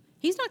help you.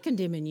 He's not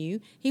condemning you.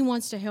 He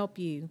wants to help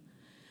you.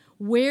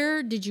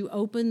 Where did you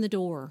open the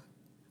door?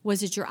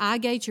 Was it your eye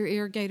gate, your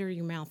ear gate, or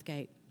your mouth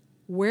gate?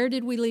 Where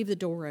did we leave the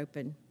door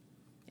open?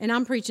 And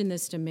I'm preaching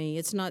this to me.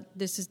 It's not.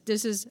 This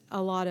is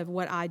a lot of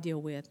what I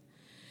deal with.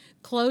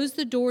 Close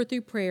the door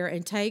through prayer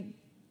and take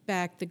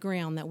back the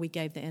ground that we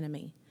gave the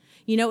enemy.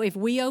 You know, if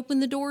we open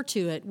the door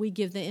to it, we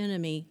give the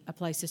enemy a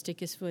place to stick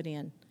his foot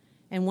in.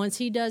 And once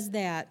he does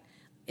that,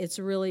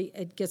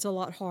 it gets a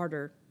lot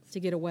harder to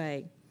get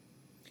away.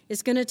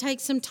 It's going to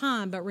take some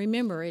time, but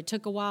remember, it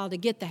took a while to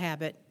get the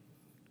habit.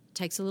 It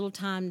takes a little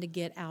time to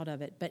get out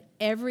of it. But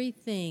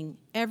everything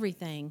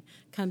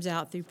comes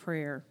out through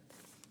prayer.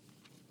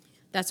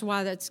 That's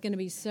why that's going to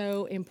be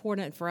so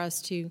important for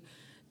us to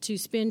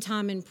spend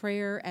time in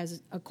prayer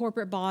as a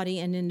corporate body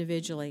and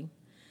individually.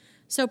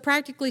 So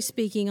practically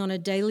speaking, on a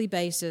daily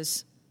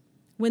basis,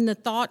 when the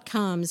thought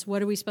comes,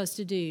 what are we supposed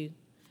to do?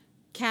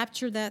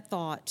 Capture that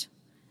thought.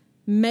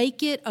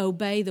 Make it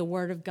obey the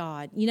Word of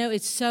God. You know,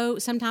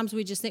 sometimes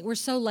we just think we're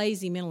so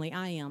lazy mentally.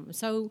 I am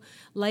so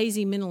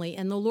lazy mentally.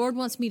 And the Lord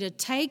wants me to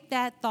take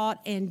that thought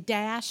and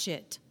dash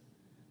it.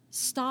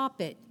 Stop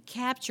it.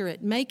 Capture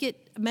it. Make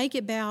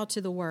it bow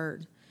to the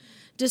Word.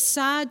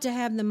 Decide to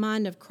have the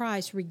mind of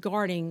Christ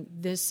regarding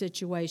this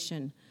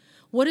situation.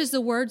 What does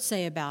the Word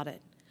say about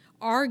it?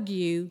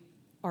 Argue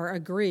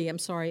with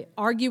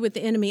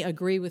the enemy,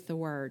 agree with the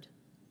Word.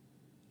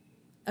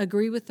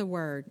 Agree with the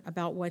Word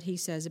about what He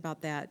says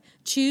about that.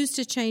 Choose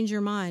to change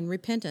your mind,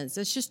 repentance.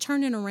 That's just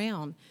turning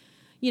around.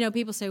 You know,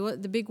 people say, well,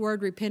 the big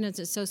word repentance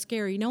is so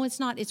scary. No, it's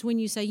not. It's when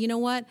you say, you know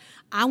what,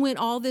 I went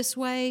all this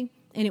way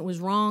and it was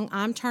wrong.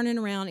 I'm turning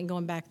around and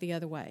going back the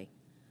other way.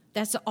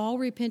 That's all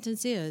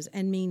repentance is,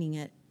 and meaning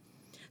it.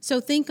 So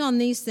think on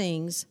these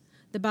things.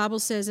 The Bible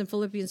says in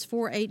Philippians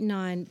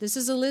 4:8-9, this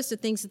is a list of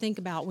things to think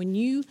about when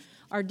you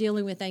are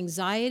dealing with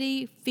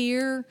anxiety,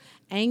 fear,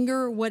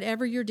 anger,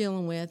 whatever you're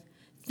dealing with.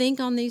 Think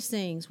on these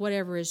things.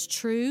 Whatever is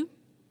true.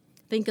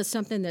 Think of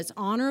something that's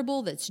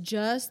honorable, that's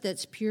just,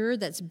 that's pure,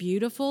 that's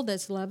beautiful,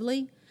 that's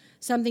lovely.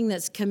 Something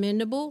that's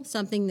commendable,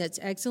 something that's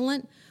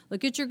excellent.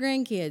 Look at your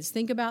grandkids.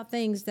 Think about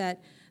things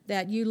that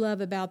you love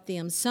about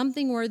them.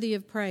 Something worthy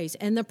of praise.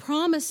 And the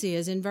promise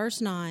is, in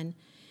verse 9,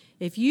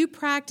 if you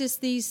practice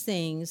these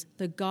things,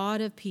 the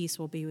God of peace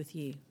will be with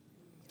you.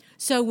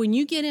 So when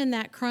you get in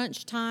that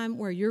crunch time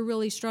where you're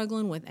really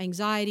struggling with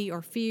anxiety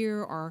or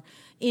fear or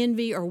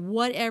envy or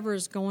whatever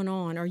is going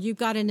on, or you've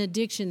got an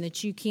addiction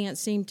that you can't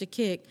seem to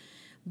kick,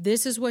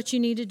 this is what you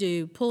need to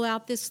do. Pull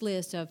out this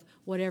list of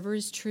whatever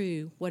is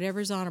true, whatever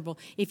is honorable.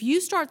 If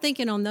you start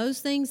thinking on those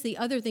things, the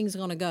other thing's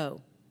going to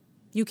go.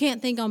 You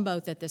can't think on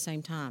both at the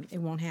same time. It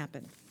won't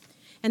happen.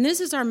 And this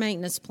is our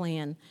maintenance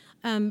plan.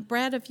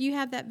 Brad, if you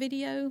have that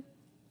video,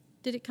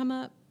 did it come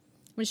up?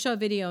 I'm going to show a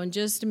video in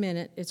just a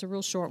minute. It's a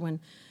real short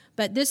one.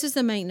 But this is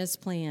the maintenance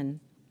plan.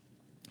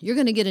 You're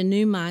going to get a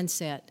new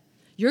mindset.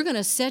 You're going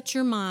to set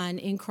your mind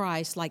in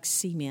Christ like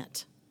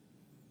cement.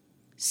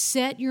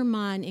 Set your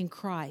mind in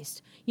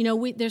Christ. You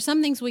know, there's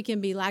some things we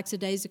can be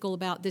lackadaisical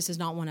about. This is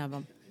not one of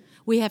them.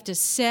 We have to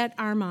set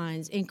our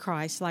minds in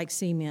Christ like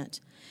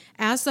cement.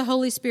 Ask the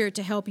Holy Spirit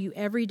to help you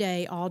every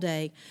day, all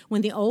day.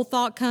 When the old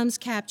thought comes,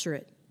 capture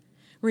it.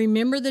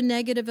 Remember the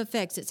negative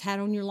effects it's had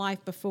on your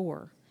life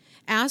before.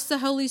 Ask the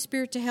Holy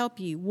Spirit to help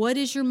you. What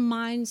is your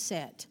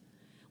mindset?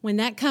 When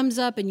that comes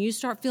up and you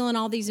start feeling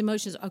all these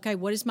emotions, okay,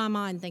 what is my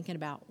mind thinking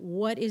about?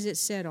 What is it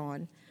set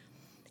on?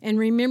 And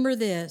remember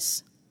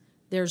this,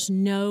 there's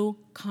no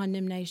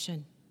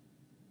condemnation.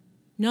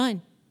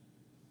 None.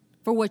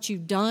 For what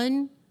you've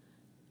done,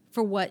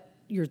 for what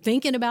you're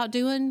thinking about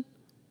doing,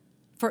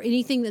 for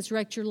anything that's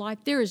wrecked your life,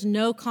 there is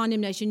no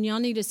condemnation. Y'all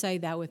need to say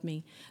that with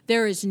me.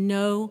 There is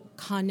no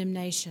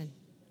condemnation.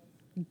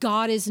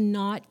 God is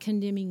not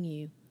condemning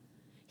you.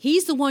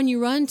 He's the one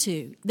you run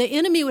to. The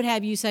enemy would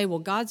have you say, well,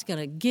 God's going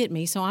to get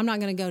me, so I'm not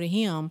going to go to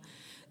him.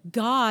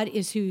 God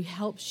is who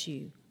helps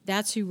you.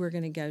 That's who we're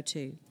going to go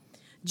to.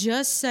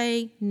 Just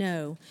say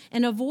no.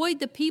 And avoid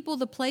the people,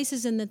 the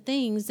places, and the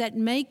things that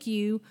make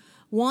you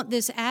want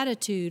this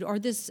attitude or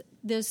this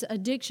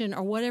addiction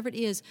or whatever it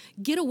is.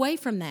 Get away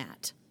from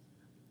that.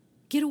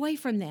 Get away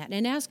from that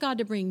and ask God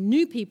to bring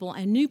new people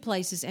and new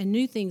places and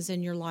new things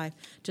in your life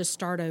to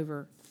start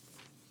over.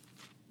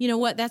 You know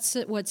what? That's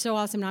what's so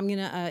awesome. I'm going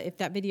to, if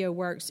that video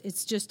works,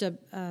 it's just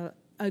a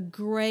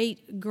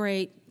great,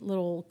 great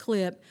little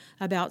clip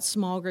about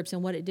small groups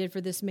and what it did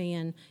for this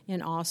man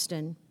in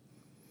Austin.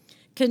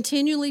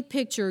 Continually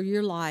picture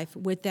your life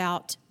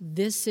without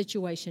this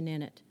situation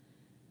in it.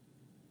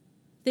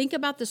 Think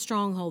about the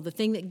stronghold, the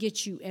thing that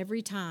gets you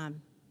every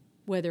time,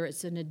 whether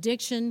it's an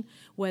addiction,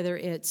 whether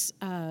it's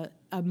a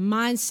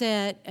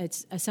mindset,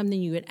 it's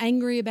something you get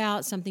angry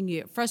about, something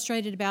you get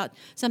frustrated about,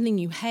 something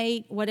you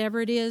hate,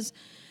 whatever it is.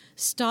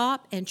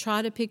 Stop and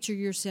try to picture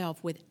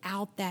yourself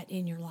without that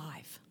in your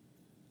life.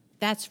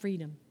 That's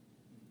freedom.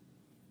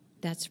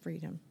 That's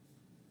freedom.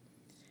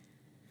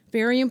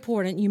 Very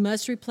important, you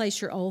must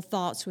replace your old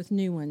thoughts with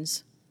new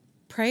ones.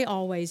 Pray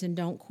always and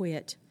don't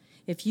quit.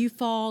 If you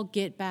fall,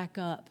 get back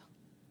up.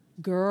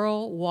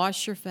 Girl,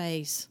 wash your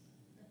face.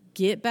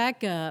 Get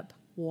back up,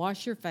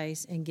 wash your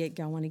face, and get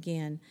going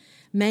again.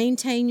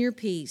 Maintain your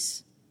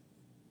peace.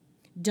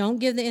 Don't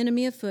give the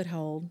enemy a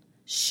foothold.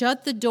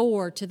 Shut the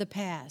door to the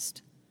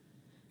past.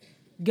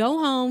 Go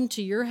home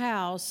to your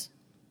house.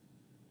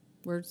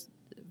 We're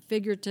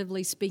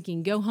figuratively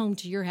speaking, go home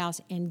to your house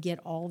and get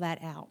all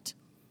that out.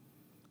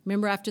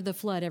 Remember, after the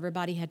flood,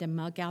 everybody had to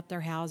muck out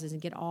their houses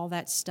and get all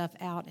that stuff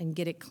out and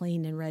get it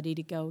clean and ready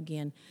to go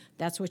again.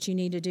 That's what you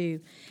need to do.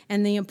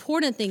 And the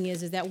important thing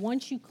is that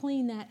once you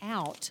clean that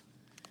out,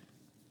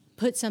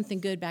 put something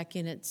good back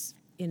in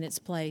its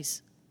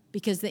place,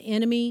 because the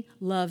enemy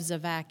loves a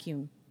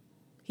vacuum.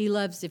 He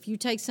loves, if you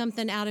take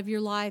something out of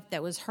your life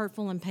that was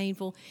hurtful and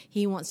painful,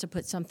 he wants to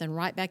put something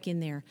right back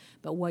in there.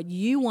 But what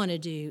you want to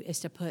do is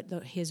to put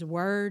his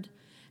word,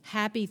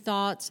 happy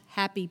thoughts,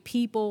 happy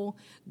people,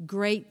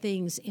 great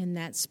things in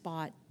that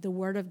spot. The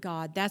word of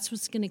God, that's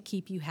what's going to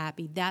keep you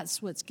happy.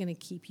 That's what's going to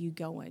keep you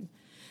going.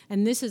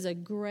 And this is a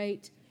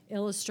great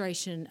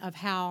illustration of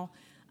how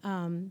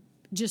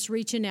just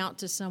reaching out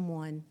to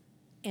someone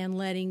and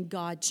letting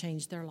God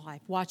change their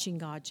life, watching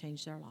God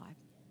change their life.